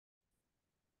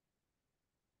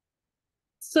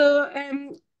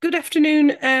Good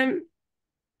afternoon, and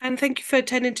thank you for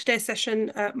attending today's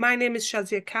session. My name is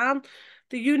Shazia Khan.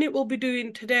 The unit we'll be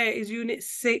doing today is Unit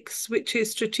 6, which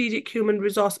is Strategic Human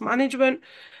Resource Management.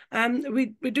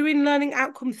 We're doing Learning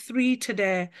Outcome 3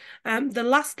 today. The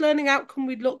last learning outcome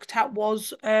we looked at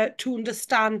was to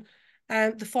understand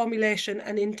the formulation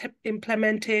and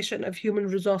implementation of human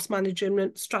resource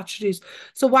management strategies.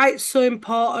 So why it's so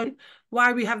important,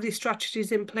 why we have these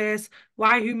strategies in place,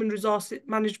 why human resource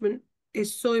management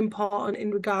is so important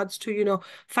in regards to,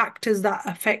 factors that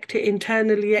affect it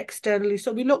internally, externally.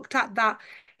 So we looked at that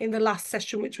in the last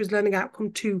session, which was Learning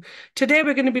Outcome 2. Today,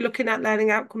 we're going to be looking at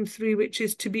Learning Outcome 3, which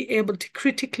is to be able to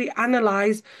critically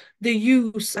analyse the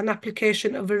use and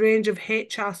application of a range of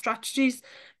HR strategies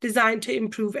designed to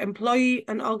improve employee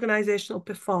and organisational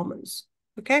performance.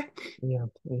 Okay? Yeah.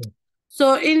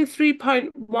 So in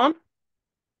 3.1,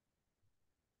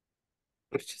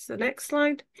 which is the next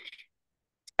slide,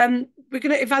 we're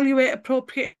going to evaluate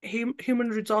appropriate human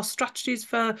resource strategies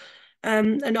for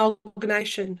an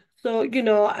organisation. So,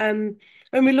 when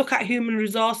we look at human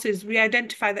resources, we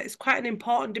identify that it's quite an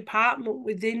important department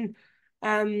within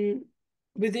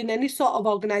any sort of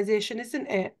organisation, isn't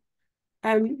it?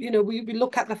 We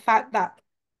look at the fact that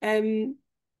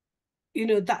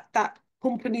that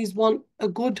companies want a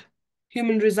good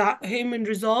human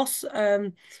resource.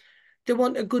 They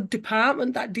want a good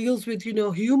department that deals with,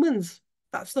 humans.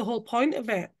 That's the whole point of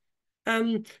it.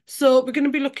 So we're going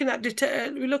to be looking at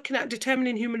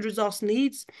determining human resource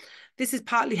needs. This is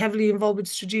partly heavily involved with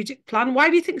strategic plan. Why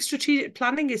do you think strategic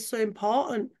planning is so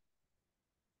important?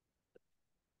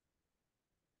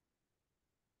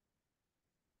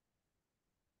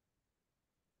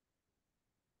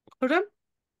 Pardon?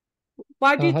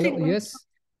 Why do you Hello. think Yes.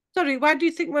 why do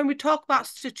you think when we talk about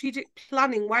strategic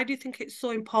planning, why do you think it's so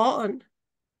important?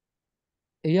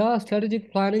 Yeah,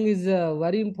 strategic planning is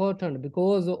very important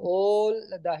because all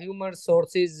the human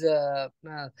sources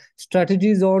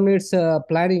strategies on its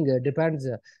planning depends.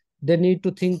 They need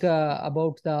to think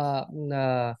about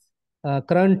the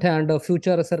current and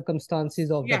future circumstances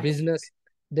of the Yeah, business.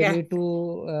 They yeah, need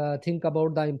to think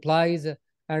about the employees,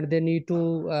 and they need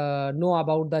to know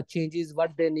about the changes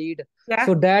what they need. yeah,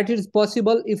 So that is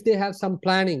possible if they have some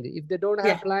planning. If they don't have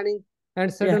yeah, planning, and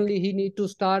yeah. suddenly he need to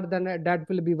start, then that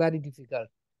will be very difficult.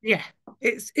 Yeah,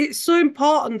 it's so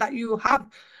important that you have,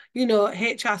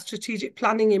 HR strategic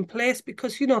planning in place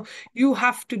because, you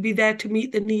have to be there to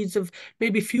meet the needs of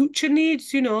maybe future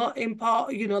needs, in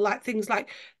part, like things like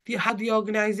how the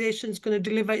organization is going to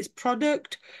deliver its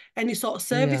product, any sort of Yeah,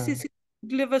 services it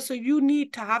deliver. So you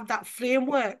need to have that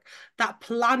framework, that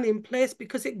plan in place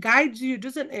because it guides you,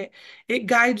 doesn't it? It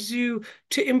guides you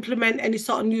to implement any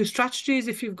sort of new strategies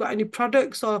if you've got any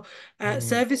products or mm,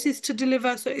 services to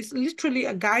deliver. So it's literally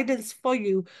a guidance for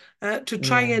you to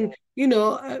try yeah,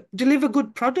 and, deliver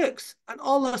good products and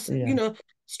all those, yeah,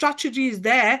 strategies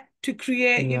there to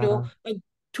create, yeah,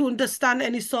 to understand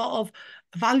any sort of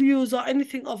values or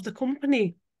anything of the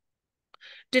company.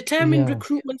 Determine yeah,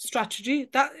 recruitment strategy.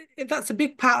 That's a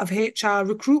big part of HR,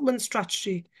 recruitment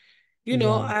strategy. You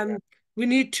know, yeah, um, we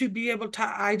need to be able to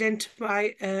identify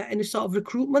any sort of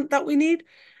recruitment that we need,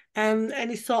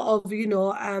 any sort of,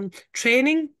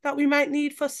 training that we might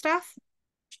need for staff.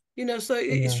 So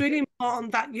it's yeah, really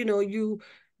important that, you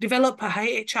develop a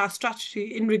high HR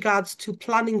strategy in regards to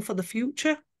planning for the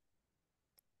future.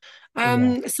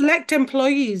 yeah, Select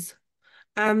employees.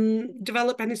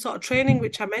 Develop any sort of training,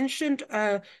 which I mentioned,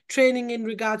 training in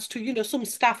regards to, some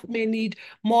staff may need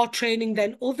more training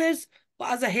than others,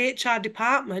 but as a HR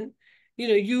department,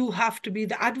 you have to be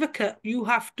the advocate. You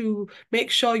have to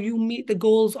make sure you meet the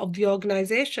goals of the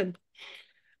organization.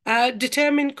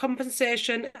 Determine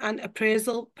compensation and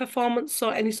appraisal performance. So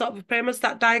any sort of appraisals,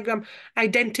 that diagram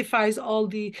identifies all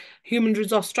the human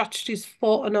resource strategies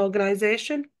for an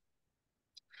organization.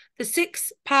 The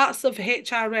 6 parts of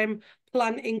HRM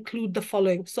plan include the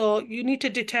following. So you need to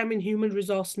determine human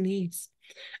resource needs.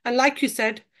 And like you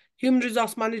said, human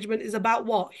resource management is about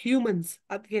what? Humans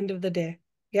at the end of the day.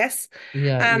 Yes.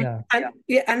 yeah,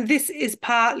 yeah, And this is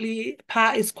part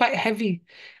is quite heavy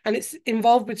and it's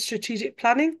involved with strategic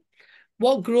planning.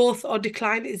 What growth or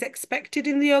decline is expected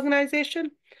in the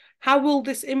organization? How will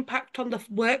this impact on the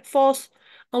workforce?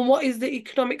 And what is the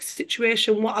economic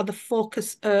situation? What are the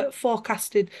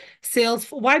forecasted sales?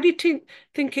 Why do you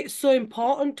think it's so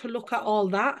important to look at all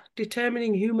that,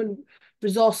 determining human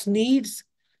resource needs,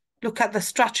 look at the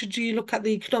strategy, look at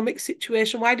the economic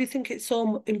situation? Why do you think it's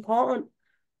so important?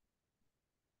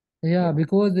 yeah.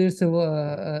 Because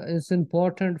it's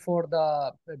important for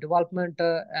the development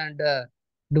and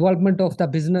development of the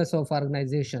business of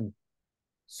organization.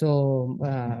 So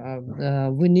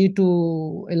we need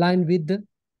to align with the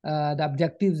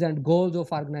objectives and goals of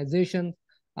organization,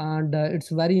 and it's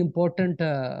very important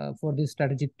for this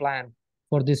strategic plan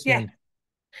for this Yeah. one.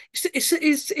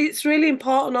 It's really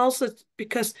important also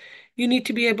because you need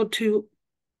to be able to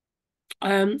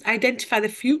identify the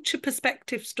future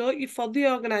perspectives, don't you, for the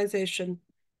organization,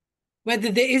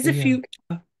 whether there is a Yeah,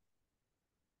 future.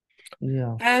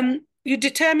 yeah, You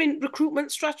determine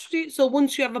recruitment strategy. So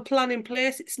once you have a plan in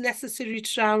place, it's necessary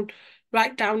to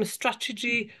write down a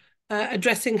strategy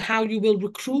addressing how you will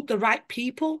recruit the right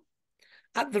people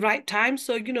at the right time.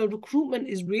 So, recruitment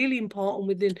is really important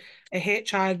within a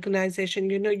HR organization.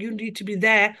 You need to be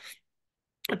there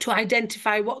to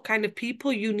identify what kind of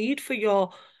people you need for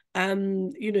your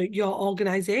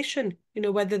organization,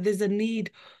 whether there's a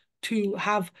need to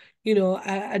have,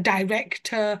 a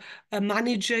director, a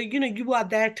manager, you are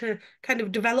there to kind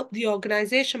of develop the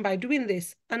organization by doing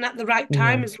this and at the right yeah.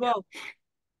 time as well.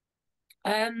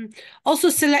 Um, Also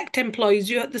select employees.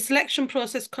 The selection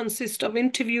process consists of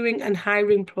interviewing and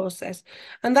hiring process,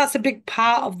 and that's a big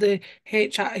part of the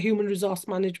HR, human resource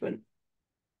management.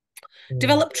 Yeah.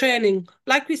 Develop training.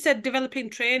 Like we said,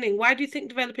 developing training. Why do you think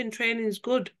developing training is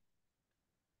good?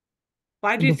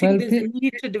 Why do you think there's a Developing,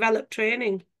 need to develop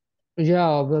training?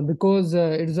 yeah, because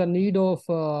it's a need of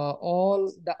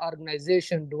all the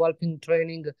organization developing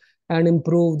training and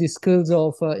improve the skills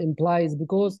of employees,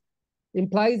 because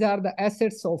employees are the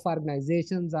assets of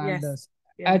organizations, and Yes.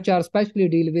 Yeah. HR especially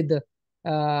deal with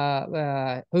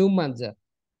humans. Yeah.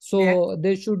 So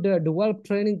they should develop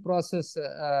training process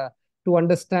to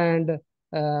understand,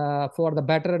 for the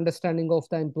better understanding of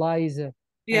the employees,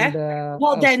 Yeah. and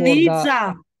What their for needs the,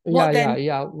 are. yeah, What yeah, then,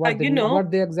 yeah, what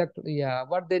they exactly, yeah,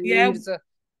 what they yeah. needs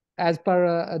as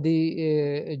per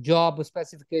the job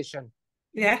specification.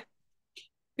 Yeah.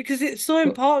 Because it's so So,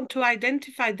 important to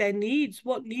identify their needs,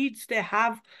 what needs they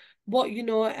have, what,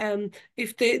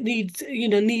 if they needs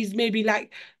maybe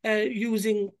like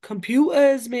using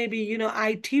computers, maybe,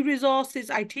 IT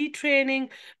resources, IT training,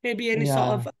 maybe any sort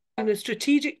yeah, of,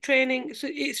 strategic training. So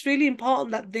it's really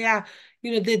important that they're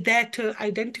there to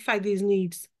identify these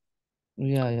needs.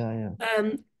 yeah, yeah, yeah.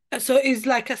 Um, so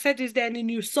like I said, is there any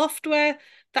new software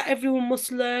that everyone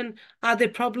must learn? Are there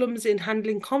problems in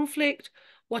handling conflict?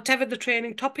 Whatever the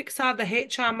training topics are, the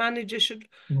HR manager should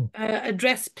Mm.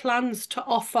 address plans to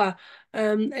offer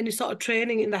any sort of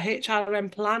training in the HRM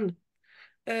plan.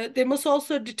 They must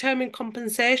also determine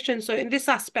compensation. So in this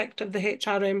aspect of the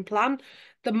HRM plan,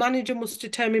 the manager must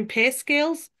determine pay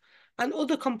scales and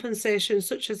other compensations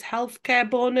such as healthcare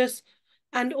bonus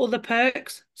and other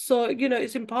perks. So,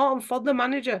 it's important for the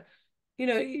manager.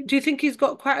 Do you think he's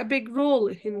got quite a big role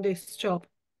in this job?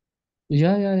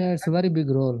 Yeah, yeah, yeah. It's a very big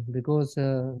role, because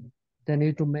they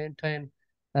need to maintain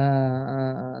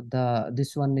the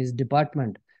this one is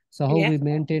department. So how Yeah, we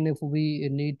maintain, if we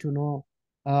need to know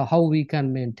how we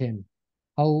can maintain,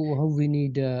 how we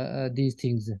need these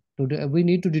things to do, we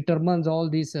need to determine all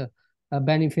these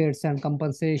benefits and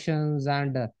compensations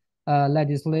and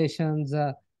legislations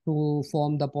to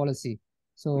form the policy.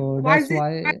 So Why that's is it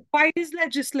why, why is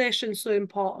legislation so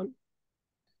important?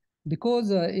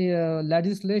 because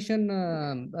legislation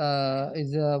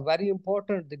is very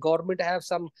important. The government have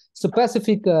some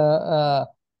specific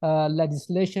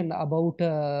legislation about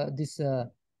this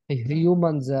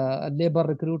humans labor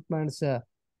recruitments,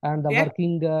 and the Yeah,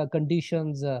 working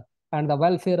conditions, and the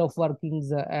welfare of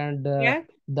workings, and yeah.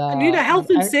 And the and, health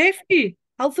and yeah, safety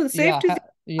is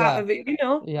part yeah, of it,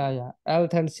 yeah, yeah,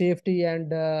 health and safety,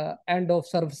 and end of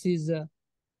services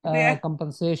Yeah,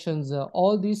 compensations,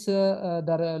 all these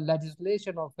the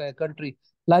legislation of a country.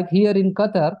 Like here in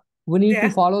Qatar, we need to yeah.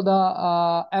 follow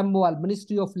the MOL,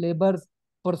 Ministry of Labor's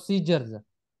procedures. In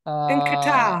Uh,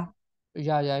 Qatar.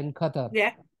 yeah, yeah, in Qatar.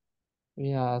 Yeah,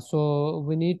 Yeah, so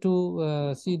we need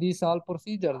to see these all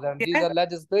procedures, and these yeah, are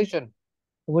legislation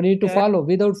we need to yeah. follow.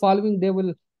 Without following, they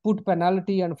will put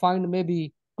penalty and find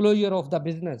maybe closure of the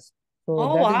business. So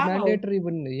Oh, that is wow. mandatory.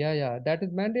 When, yeah, yeah, that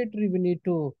is mandatory. We need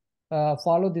to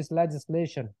follow this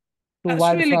legislation to That's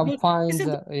avoid really from good. It's a fines.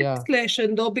 good Yeah,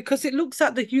 legislation, though, because it looks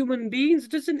at the human beings,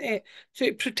 doesn't it? So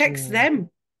it protects yeah, them.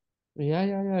 yeah,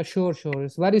 yeah, yeah. Sure, sure.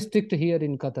 It's very strict here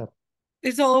in Qatar.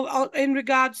 It's all in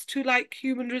regards to like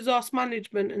human resource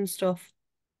management and stuff.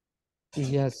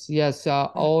 Yes, yes. Yeah,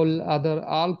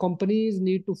 All companies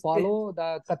need to yeah, follow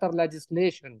the Qatar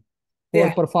legislation for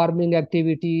yeah, performing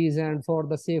activities, and for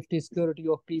the safety security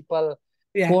of people,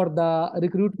 yeah, for the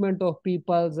recruitment of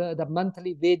people. The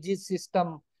monthly wages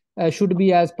system should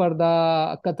be as per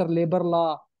the Qatar labor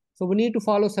law. So we need to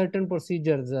follow certain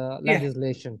procedures, yeah.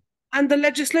 legislation. And the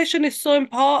legislation is so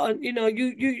important.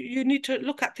 You need to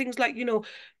look at things like,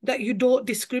 that you don't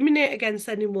discriminate against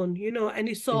anyone,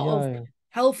 any sort Yeah, of yeah,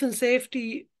 health and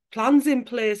safety plans in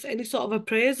place, any sort of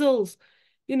appraisals.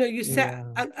 You set,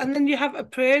 yeah, and then you have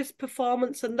appraised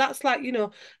performance, and that's like,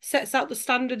 sets out the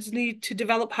standards need to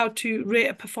develop how to rate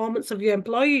a performance of your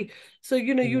employee. So,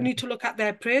 you yeah. need to look at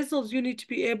their appraisals. You need to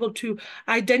be able to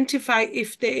identify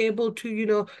if they're able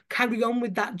to, carry on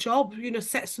with that job,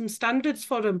 set some standards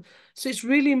for them. So it's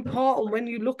really important when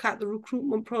you look at the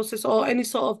recruitment process or any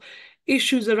sort of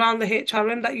issues around the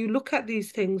HRM that you look at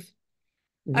these things.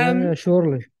 Yeah, yeah, Um,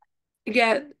 surely.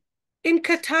 yeah, in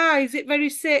Qatar, is it very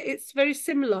say it's very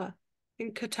similar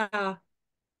in Qatar?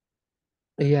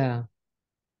 Yeah.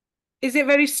 Is it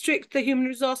very strict, the human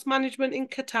resource management in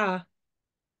Qatar?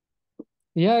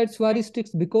 Yeah, it's very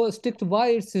strict because strict. Why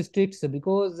it's strict?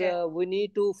 Because Yeah, we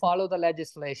need to follow the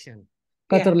legislation,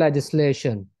 yeah, Qatar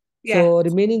legislation. yeah, So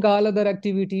remaining all other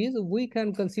activities, we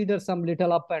can consider some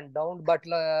little up and down, but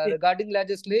yeah, regarding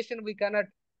legislation, we cannot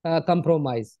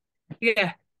compromise.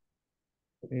 yeah.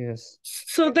 Yes.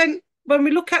 So then, when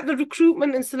we look at the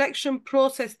recruitment and selection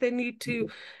process, they need to.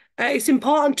 It's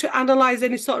important to analyze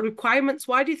any sort of requirements.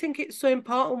 Why do you think it's so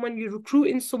important when you're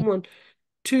recruiting someone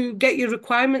to get your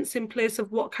requirements in place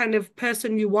of what kind of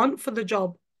person you want for the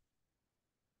job?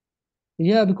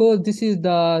 Yeah, because this is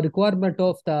the requirement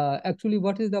of the actually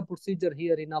what is the procedure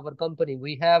here in our company?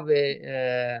 We have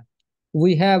a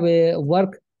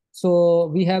work, so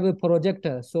we have a project.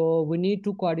 So we need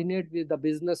to coordinate with the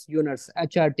business units,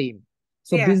 HR team.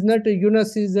 So Yeah. business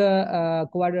units is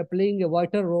playing a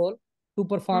vital role to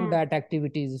perform Mm. that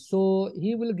activities. So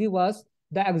he will give us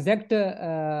the exact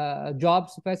job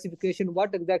specification,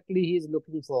 what exactly he is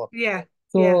looking for. Yeah.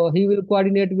 Yeah. So he will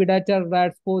coordinate with HR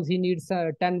that suppose he needs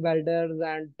 10 welders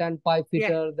and 10 pipe Yeah.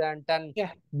 fitters and 10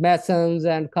 Yeah. masons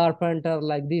and carpenter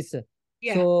like this.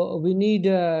 Yeah. So we need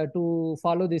to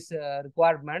follow these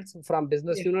requirements from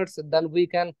business Yeah. units. Then we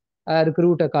can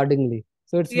recruit accordingly.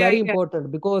 So it's Yeah. very Yeah. important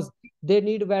because they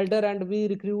need welder and we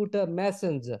recruit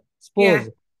masons. Yeah. Suppose.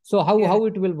 So Yeah. how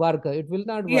it will work? It will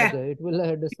not work. Yeah. It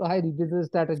will destroy the business So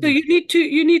strategy.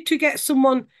 you need to get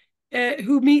someone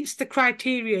who meets the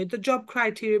criteria, the job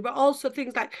criteria, but also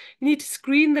things like you need to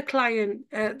screen the client,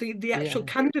 the actual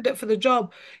Yeah. candidate for the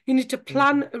job. You need to Yeah.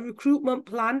 plan a recruitment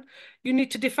plan. You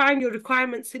need to define your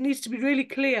requirements. It needs to be really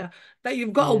clear that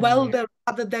you've got a Yeah. Yeah. welder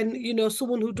rather than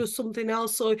someone who does something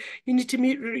else. So you need to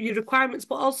meet your requirements,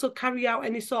 but also carry out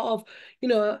any sort of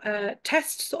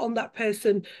tests on that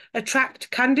person. Attract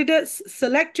candidates,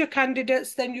 select your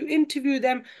candidates, then you interview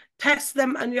them, test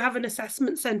them, and you have an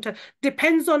assessment center.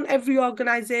 Depends on every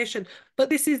organization, but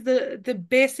this is the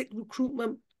basic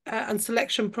recruitment and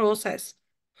selection process.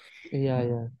 Yeah.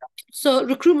 Yeah. So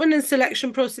recruitment and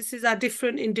selection processes are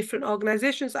different in different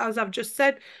organizations. As I've just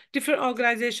said, different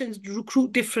organizations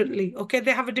recruit differently. Okay,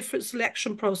 they have a different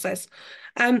selection process.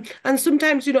 And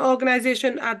sometimes,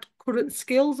 organization add current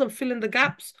skills and fill in the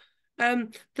gaps.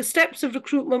 The steps of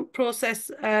recruitment process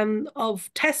of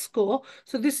test score.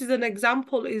 So this is an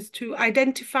example, is to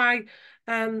identify,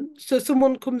 so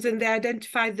someone comes in, they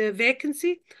identify the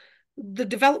vacancy, the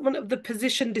development of the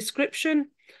position description,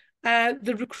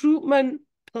 the recruitment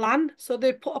plan. So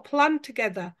they put a plan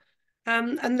together,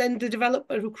 and then they develop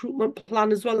a recruitment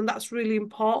plan as well, and that's really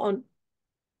important.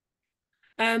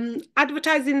 The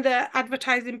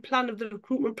advertising plan of the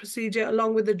recruitment procedure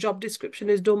along with the job description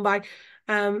is done by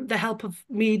the help of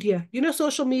media.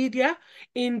 Social media,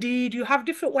 Indeed, you have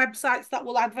different websites that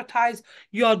will advertise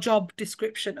your job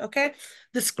description. Okay.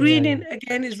 The Yeah. Yeah. screening,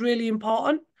 again, is really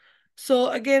important. So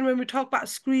again, when we talk about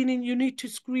screening, you need to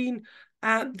screen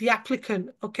the applicant.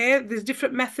 Okay. There's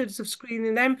different methods of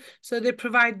screening them. So they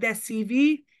provide their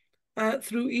CV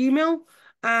through email.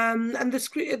 And the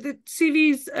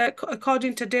CVs,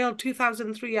 according to Dale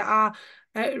 2003, are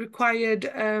required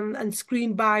and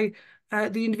screened by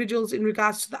the individuals in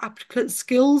regards to the applicant's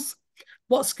skills,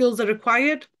 what skills are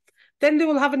required. Then they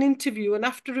will have an interview, and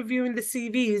after reviewing the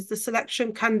CVs, the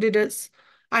selection candidates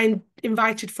are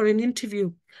invited for an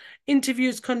interview.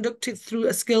 Interviews conducted through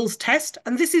a skills test,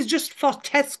 and this is just for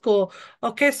test score.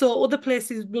 Okay, so other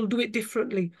places will do it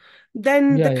differently.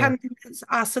 Then the Yeah. Yeah. candidates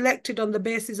are selected on the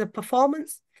basis of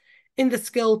performance in the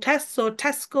skill test. So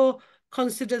test score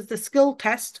considers the skill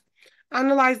test,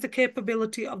 analyze the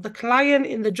capability of the client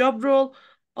in the job role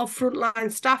of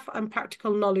frontline staff and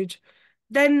practical knowledge.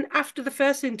 Then after the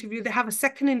first interview, they have a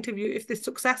second interview if they're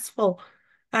successful.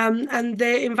 And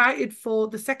they're invited for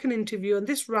the second interview. And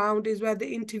this round is where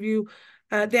they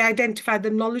identify the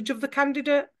knowledge of the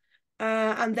candidate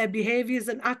and their behaviors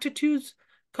and attitudes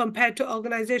compared to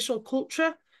organizational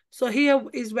culture. So here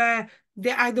is where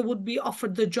they either would be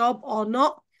offered the job or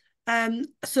not.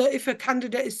 So if a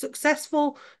candidate is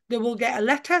successful, they will get a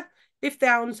letter. If they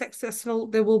are unsuccessful,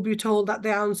 they will be told that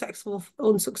they are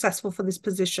unsuccessful for this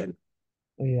position.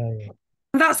 Yeah, yeah.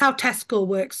 And that's how Tesco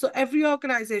works. So every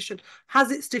organization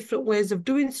has its different ways of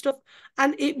doing stuff,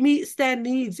 and it meets their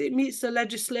needs. It meets the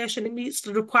legislation. It meets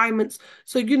the requirements.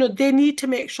 So, you know, they need to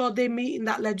make sure they're meeting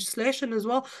that legislation as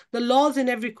well. The laws in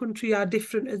every country are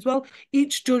different as well.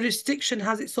 Each jurisdiction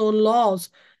has its own laws.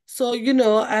 So, you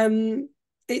know,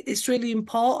 it's really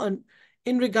important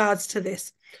in regards to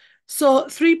this. So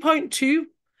 3.2,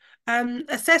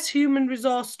 assess human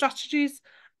resource strategies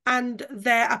and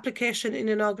their application in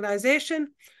an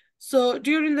organisation. So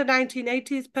during the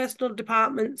 1980s, personal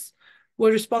departments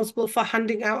were responsible for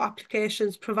handing out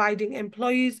applications, providing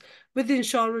employees with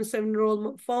insurance and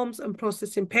enrolment forms, and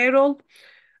processing payroll.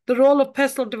 The role of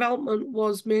personal development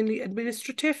was mainly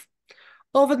administrative.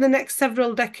 Over the next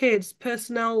several decades,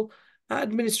 personnel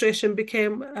administration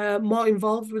became more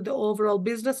involved with the overall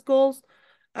business goals.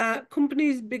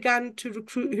 Companies began to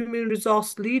recruit human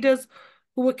resource leaders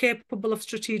who were capable of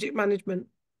strategic management.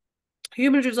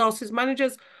 Human resources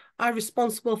managers are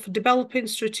responsible for developing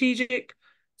strategic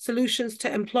solutions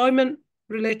to employment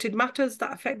related matters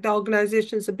that affect the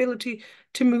organization's ability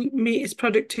to meet its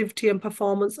productivity and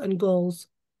performance and goals.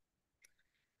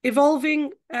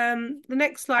 Evolving, the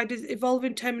next slide is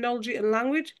evolving terminology and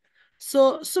language.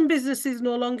 So some businesses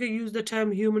no longer use the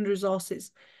term human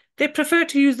resources. They prefer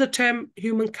to use the term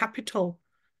human capital.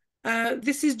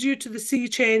 This is due to the sea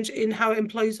change in how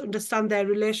employees understand their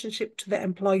relationship to their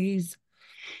employees.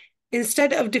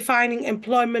 Instead of defining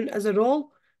employment as a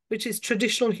role, which is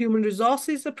traditional human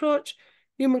resources approach,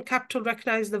 human capital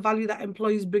recognizes the value that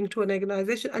employees bring to an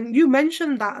organization. And you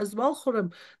mentioned that as well,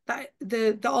 Khurram, that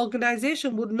the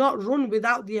organization would not run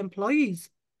without the employees.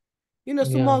 You know,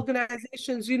 some Yeah,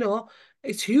 organizations, you know,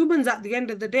 it's humans at the end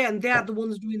of the day, and they are the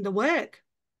ones doing the work.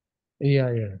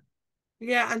 yeah, yeah.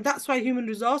 Yeah, and that's why human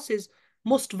resources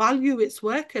must value its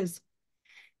workers.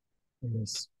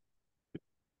 Yes.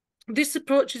 This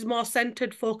approach is more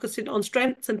centered, focusing on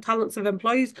strengths and talents of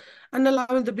employees and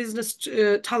allowing the business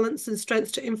talents and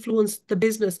strengths to influence the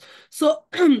business. So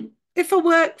if a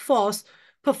workforce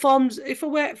performs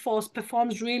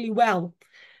really well,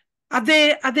 are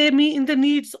they meeting the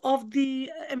needs of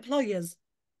the employees,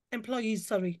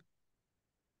 sorry.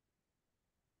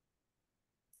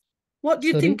 What do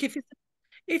you Sorry? think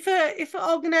if an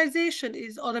organization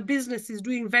is or a business is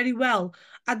doing very well,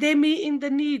 are they meeting the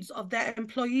needs of their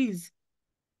employees?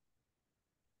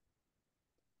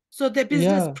 So their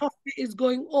business Yeah. profit is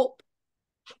going up.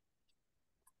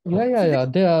 Yeah, yeah, So this, yeah.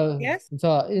 They are, yes,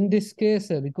 so in this case,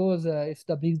 because if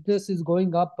the business is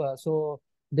going up, so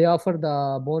they offer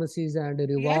the bonuses and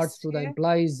rewards yes, to the yeah.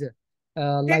 employees,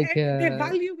 like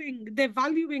They're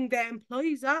valuing their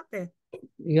employees, aren't they?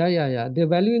 yeah, yeah, yeah. They're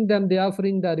valuing them. They're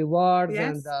offering the rewards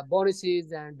and Yes, the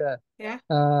bonuses, and yeah,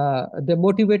 they're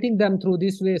motivating them through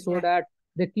this way so yeah. that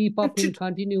they keep And up in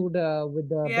continued with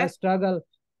the yeah, best struggle,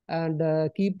 and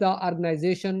keep the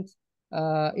organizations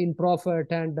in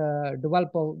profit and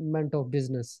development of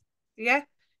business. yeah.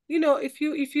 You know, if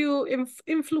you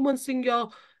influencing your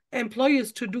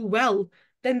employers to do well,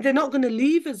 then they're not going to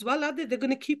leave as well, are they? They're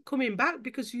going to keep coming back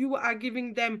because you are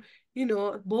giving them, you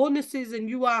know, bonuses and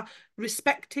you are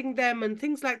respecting them and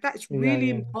things like that. It's Yeah, really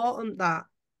yeah, important that,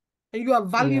 and you are yeah,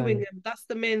 valuing yeah. them. That's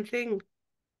the main thing.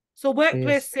 So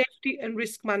workplace Yes. safety and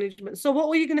risk management. So what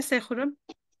were you going to say, Khurram?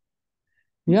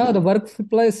 Yeah, the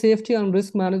workplace safety and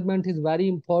risk management is very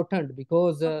important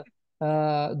because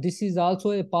this is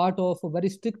also a part of a very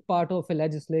strict part of a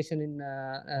legislation in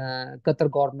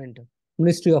Qatar government,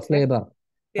 Ministry of Yeah, Labor.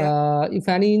 yeah, If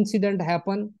any incident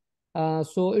happen,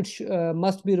 so it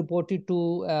must be reported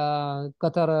to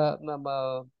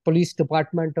Qatar police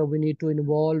department. We need to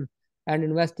involve and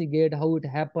investigate how it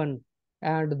happened,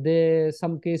 and they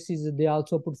some cases they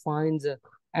also put fines,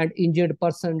 and injured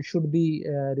person should be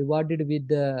rewarded with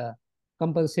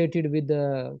compensated with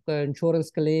the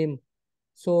insurance claim.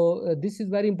 So this is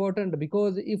very important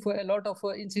because if a lot of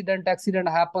incident accident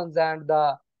happens and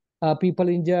the people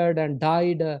injured and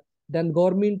died, then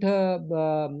government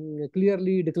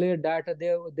clearly declared that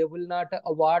they will not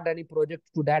award any project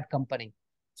to that company.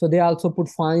 So they also put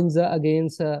fines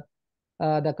against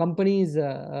the companies. There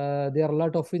are a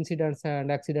lot of incidents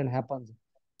and accident happens.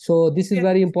 So this is yeah,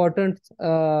 very important,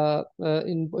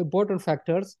 important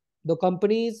factors. The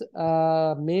companies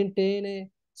maintain a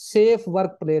safe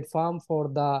work platform for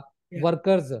the yeah,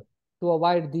 workers to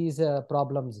avoid these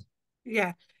problems.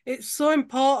 yeah. It's so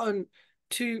important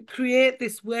to create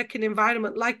this working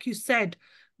environment, like you said,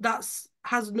 that's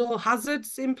has no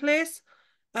hazards in place.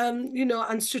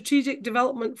 And strategic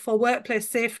development for workplace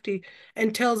safety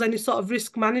entails any sort of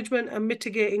risk management and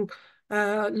mitigating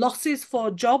losses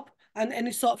for job and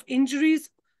any sort of injuries,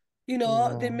 they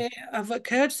Yeah. may have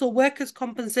occurred. So workers'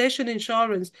 compensation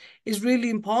insurance is really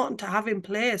important to have in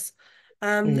place,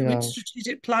 which Yeah.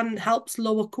 strategic plan helps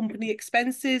lower company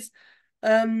expenses,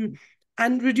 um,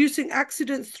 and reducing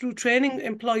accidents through training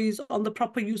employees on the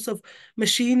proper use of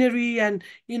machinery and,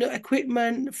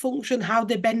 equipment function, how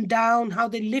they bend down, how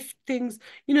they lift things,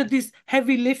 this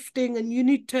heavy lifting, and you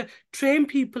need to train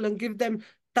people and give them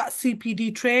that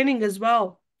CPD training as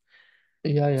well.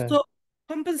 Yeah. Yeah. So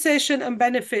compensation and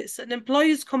benefits. An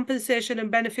employee's compensation and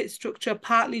benefit structure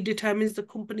partly determines the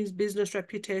company's business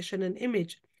reputation and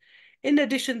image. In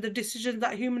addition, the decisions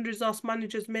that human resource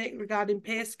managers make regarding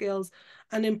pay scales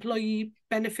and employee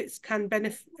benefits can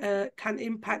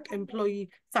impact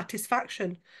employee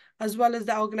satisfaction, as well as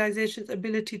the organization's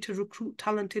ability to recruit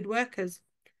talented workers.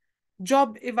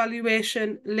 Job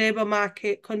evaluation, labour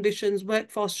market conditions,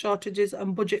 workforce shortages,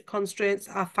 and budget constraints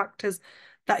are factors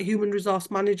that human resource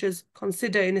managers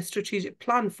consider in a strategic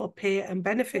plan for pay and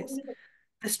benefits.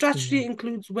 The strategy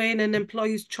includes weighing an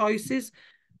employee's choices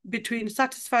between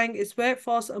satisfying its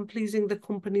workforce and pleasing the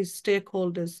company's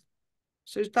stakeholders.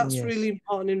 So that's really Yes.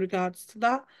 important in regards to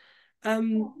that.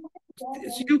 Um,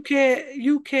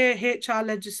 UK HR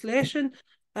legislation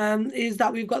is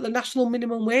that we've got the National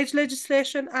Minimum Wage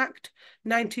Legislation Act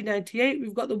 1998.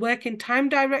 We've got the Working Time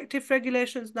Directive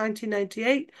Regulations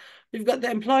 1998. We've got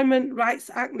the Employment Rights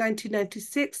Act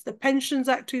 1996, the Pensions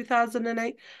Act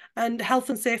 2008, and Health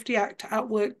and Safety Act at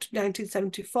Work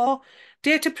 1974.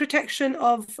 Data Protection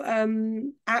of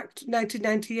Act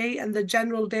 1998 and the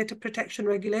General Data Protection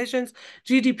Regulations,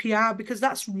 GDPR, because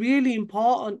that's really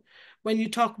important when you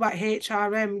talk about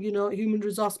HRM, human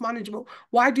resource management.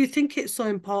 Why do you think it's so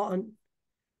important?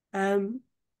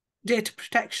 Data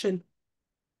protection.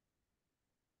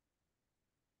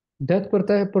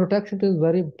 Protection is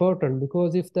very important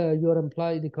because if your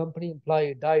employee, the company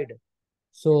employee died,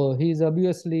 so he's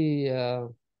obviously a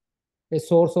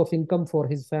source of income for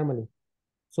his family.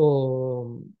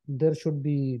 So there should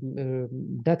be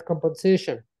death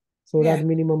compensation so that Yeah.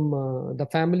 minimum the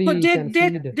But family can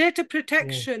feed. data Yeah.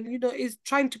 protection, is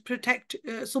trying to protect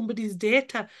somebody's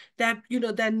data,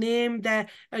 their name, their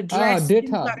address, things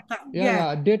Data. like that. Yeah,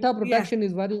 Yeah, yeah. Data yeah, protection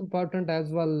is very important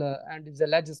as well, and is a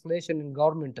legislation in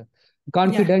government. yeah,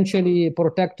 Confidentially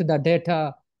protect the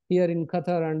data here in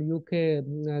Qatar and UK.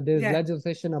 There's yeah,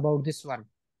 legislation about this one.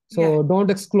 yeah, So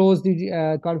don't expose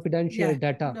the confidential yeah.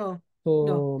 data. No,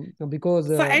 no. So because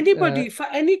For anybody, for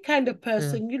any kind of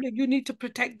person, you need to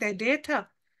protect their data.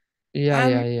 yeah,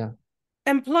 Um, yeah, yeah.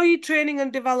 Employee training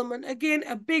and development, again,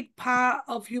 a big part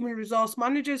of human resource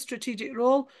managers' strategic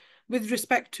role with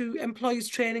respect to employees'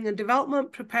 training and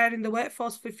development, preparing the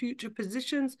workforce for future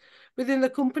positions within the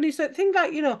company. So think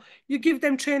like, you give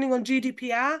them training on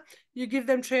GDPR, you give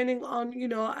them training on,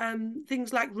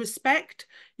 things like respect,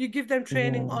 you give them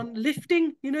training Yeah, on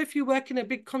lifting. If you work in a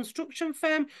big construction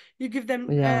firm, you give them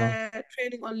yeah,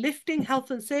 training on lifting, health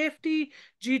and safety,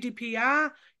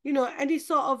 GDPR, any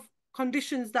sort of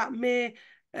conditions that may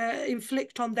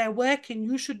inflict on their working,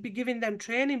 you should be giving them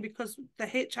training because the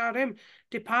HRM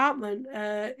department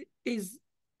is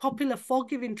popular for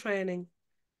giving training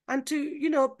and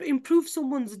to, improve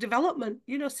someone's development,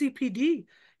 CPD.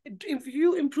 If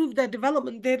you improve their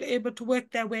development, they're able to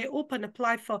work their way up and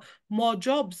apply for more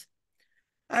jobs.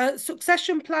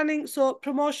 Succession planning, so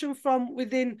promotion from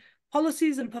within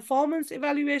policies and performance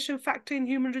evaluation factor in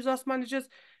human resource managers,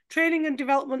 training and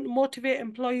development motivate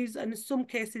employees and in some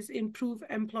cases improve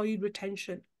employee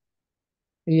retention.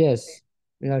 yes,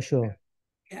 yeah, sure.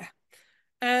 Yeah.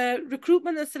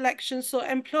 Recruitment and selection. So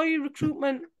employee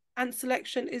recruitment and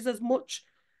selection is as much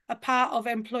a part of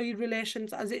employee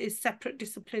relations as it is separate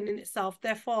discipline in itself.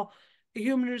 Therefore, the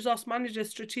human resource manager's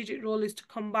strategic role is to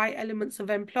combine elements of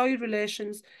employee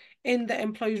relations in the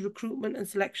employee recruitment and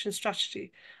selection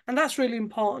strategy. And that's really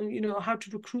important, how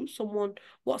to recruit someone,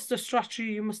 what's the strategy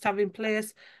you must have in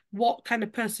place, what kind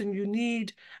of person you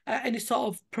need, any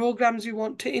sort of programs you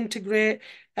want to integrate,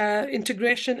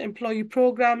 integration, employee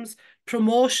programs,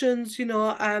 promotions,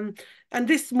 and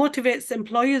this motivates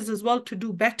employers as well to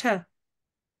do better.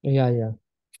 Yeah, yeah.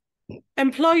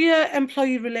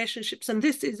 Employer-employee relationships, and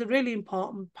this is a really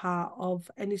important part of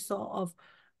any sort of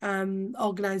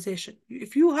organization.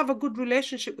 If you have a good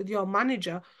relationship with your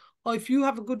manager, or if you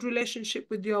have a good relationship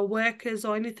with your workers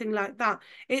or anything like that,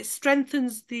 it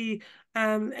strengthens the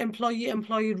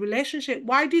employee-employee relationship.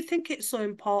 Why do you think it's so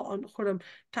important, Khurram,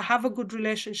 to have a good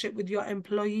relationship with your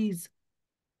employees?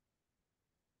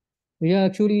 Yeah,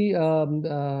 actually,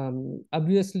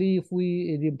 obviously, if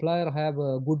the employer have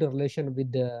a good relation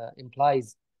with the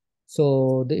employees,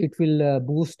 so it will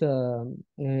boost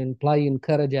employee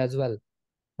encourage as well.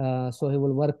 So he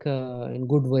will work in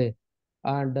good way,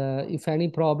 and if any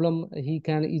problem, he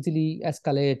can easily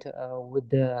escalate with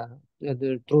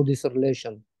through this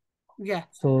relation. Yeah.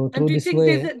 So And through this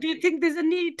way, do you think there's a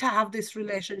need to have this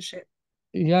relationship?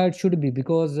 yeah, it should be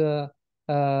because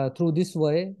through this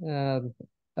way,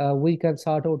 we can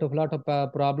sort out a lot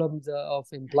of problems of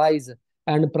employees,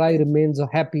 and employee Yeah. remains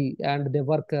happy and they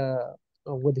work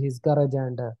with his courage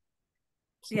and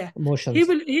Yeah. emotions.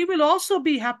 He will also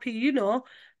be happy,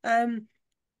 Um,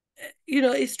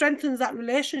 it strengthens that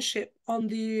relationship on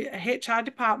the HR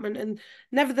department. And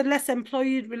nevertheless,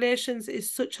 employee relations is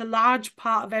such a large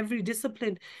part of every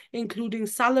discipline, including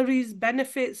salaries,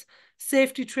 benefits,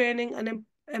 safety training, and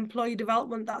employee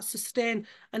development that sustain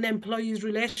an employee's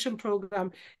relation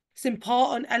program. It's an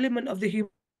important element of the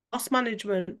human resource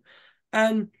management.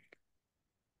 Um,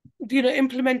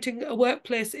 Implementing a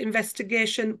workplace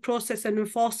investigation process and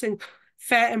enforcing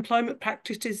fair employment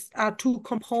practices are two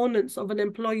components of an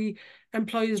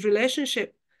employee's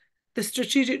relationship. The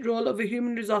strategic role of a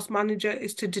human resource manager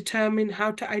is to determine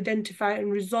how to identify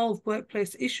and resolve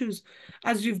workplace issues,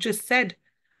 as you've just said.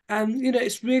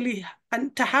 It's really,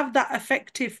 and to have that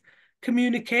effective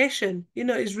communication,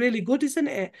 is really good, isn't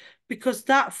it? Because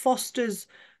that fosters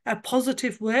a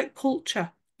positive work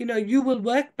culture. You will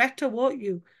work better, won't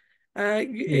you?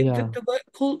 Yeah, The work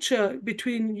culture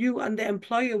between you and the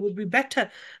employer will be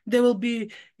better. There will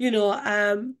be,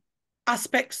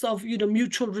 aspects of,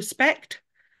 mutual respect.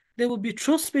 There will be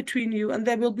trust between you, and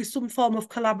there will be some form of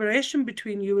collaboration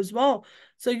between you as well.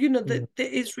 So, yeah, that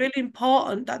it's really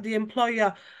important that the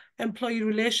employee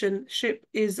relationship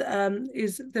is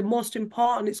the most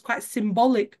important. It's quite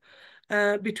symbolic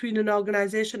between an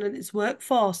organization and its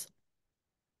workforce.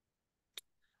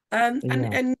 Um, and yeah,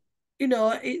 and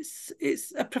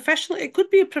it's a professional. It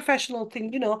could be a professional thing,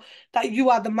 that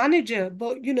you are the manager,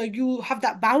 but you have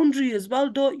that boundary as well,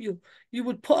 don't you? You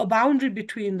would put a boundary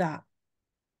between that.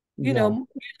 yeah, You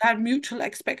have mutual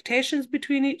expectations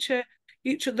between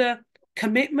each other.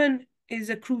 Commitment is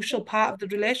a crucial part of the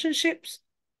relationships.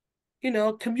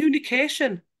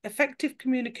 Communication, effective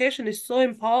communication is so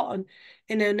important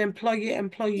in an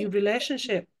employee-employee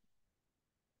relationship.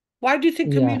 Why do you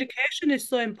think yeah. communication is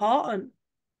so important?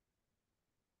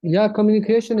 Yeah,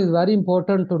 communication is very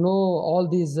important to know all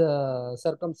these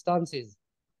circumstances.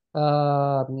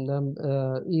 Either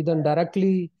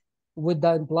directly with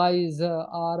the employees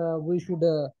or we should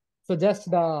suggest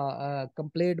the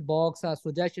complaint box or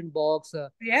suggestion box.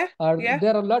 Yeah, Or yeah,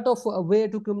 there are a lot of way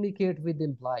to communicate with the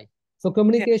employee. So yeah,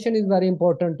 communication is very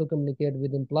important to communicate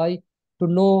with employee to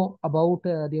know about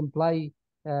the employee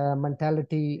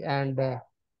mentality and to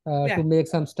yeah. make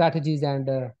some strategies and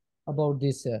about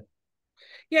this.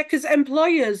 Yeah, because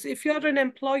employers, if you're an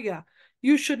employer,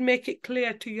 you should make it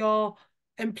clear to your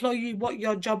employee what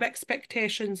your job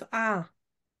expectations are.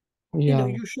 Yeah.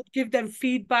 You should give them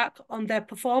feedback on their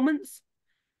performance.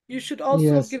 You should also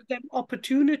Yes. give them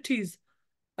opportunities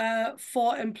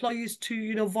for employees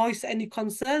to, voice any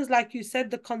concerns. Like you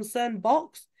said, the concern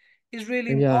box is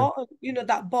really Yeah. important.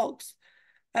 That box.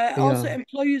 Also, Yeah.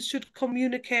 employees should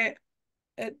communicate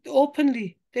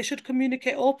openly. They should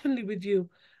communicate openly with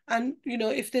you. And,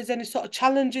 if there's any sort of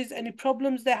challenges, any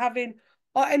problems they're having,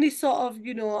 or any sort of,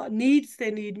 needs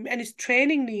they need, any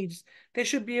training needs, they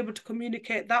should be able to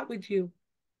communicate that with you.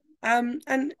 And,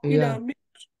 Yeah.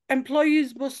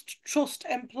 employees must trust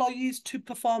employees to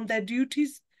perform their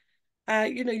duties.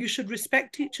 You should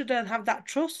respect each other and have that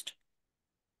trust.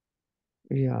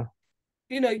 Yeah.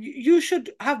 You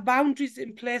should have boundaries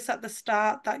in place at the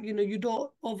start that, you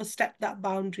don't overstep that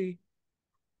boundary.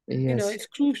 Yes. It's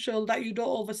crucial that you don't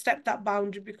overstep that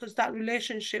boundary because that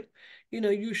relationship,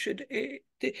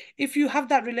 if you have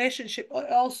that relationship,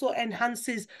 it also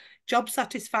enhances job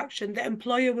satisfaction. The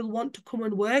employer will want to come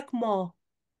and work more.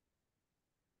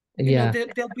 Yeah.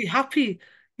 They'll be happy.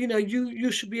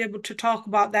 You should be able to talk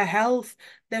about their health,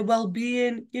 their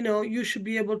well-being. You should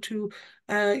be able to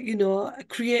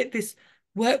create this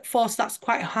workforce that's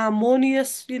quite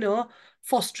harmonious,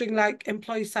 fostering like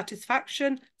employee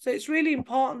satisfaction. So it's really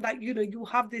important that you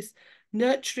have this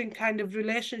nurturing kind of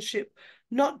relationship,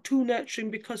 not too nurturing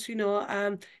because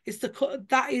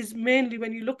that is mainly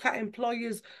when you look at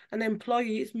employers and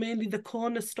employee, it's mainly the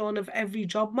cornerstone of every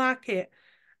job market.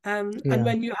 And Yeah.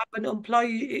 when you have an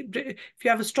employee, if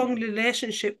you have a strong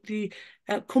relationship, the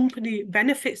company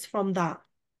benefits from that.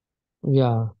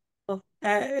 Yeah.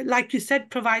 Like you said,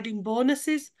 providing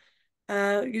bonuses,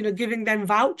 giving them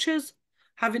vouchers,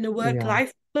 having a Yeah.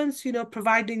 work-life balance,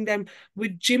 providing them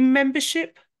with gym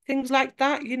membership, things like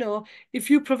that. If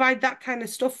you provide that kind of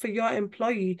stuff for your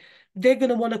employee, they're going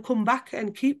to want to come back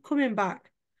and keep coming back.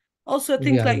 Also,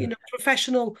 things Yeah. like,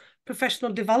 Yeah.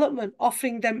 professional development,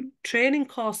 offering them training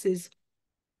courses.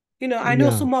 I know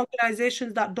Yeah. some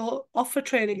organizations that don't offer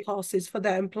training courses for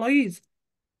their employees.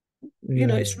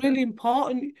 Yeah. It's really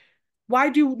important. Why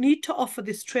do you need to offer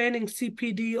this training,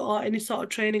 CPD or any sort of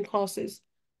training courses?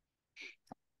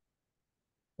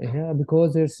 Yeah,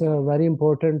 because it's very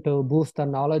important to boost the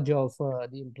knowledge of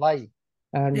the employee,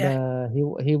 and Yeah,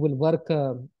 he will work.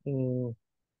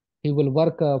 He will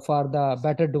work for the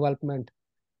better development,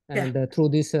 yeah, and through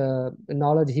this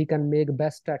knowledge, he can make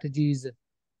best strategies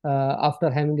after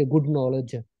having a good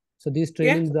knowledge. So these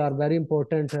yeah, trainings are very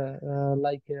important.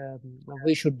 Like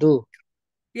we should do.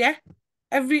 yeah.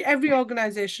 Every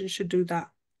organization should do that.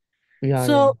 Yeah. Yeah.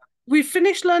 So we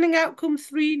finished learning outcome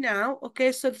 3 now.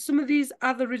 Okay, so some of these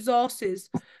are the resources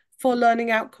for learning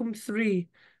outcome 3.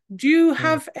 Do you Yeah.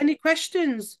 have any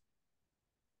questions?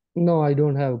 No, I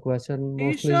don't have a question. Are you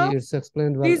Mostly sure? it's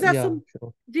explained well. These are Yeah, some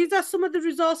sure. these are some of the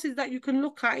resources that you can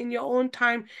look at in your own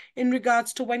time in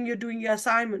regards to when you're doing your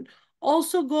assignment.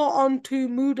 Also go on to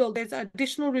Moodle. There's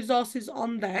additional resources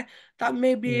on there that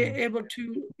may be Yeah. able to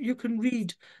you can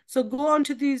read. So go on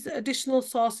to these additional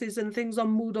sources and things on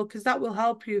Moodle because that will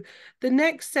help you. The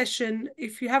next session,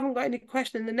 if you haven't got any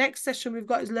question, the next session we've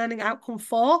got is learning outcome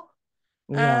 4,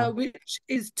 Yeah. which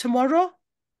is tomorrow.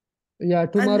 Yeah,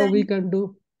 And tomorrow we then can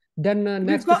do. Then we've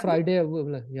next got Friday, we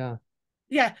will, yeah.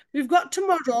 Yeah, we've got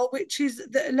tomorrow, which is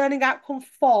the learning outcome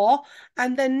 4,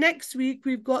 and then next week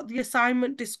we've got the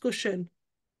assignment discussion.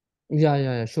 Yeah,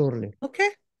 yeah, yeah, surely. Okay?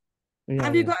 Yeah,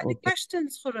 Have you yeah, got any okay.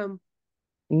 questions for them?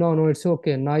 No, no, it's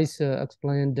okay. Nice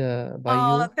explained by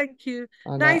Oh, you. thank you.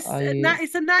 And Nice. I,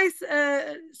 It's a nice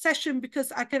session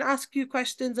because I can ask you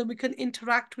questions and we can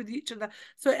interact with each other.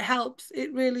 So it helps.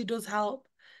 It really does help.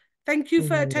 Thank you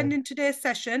for yeah, yeah. attending today's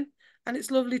session, and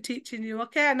it's lovely teaching you.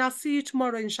 Okay, and I'll see you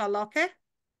tomorrow, inshallah. Okay.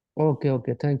 Okay,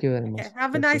 okay. Thank you very much. Okay.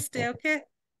 Have a Thank you. nice day. Okay. Okay.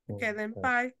 Yeah, Okay then. bye.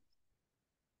 Bye.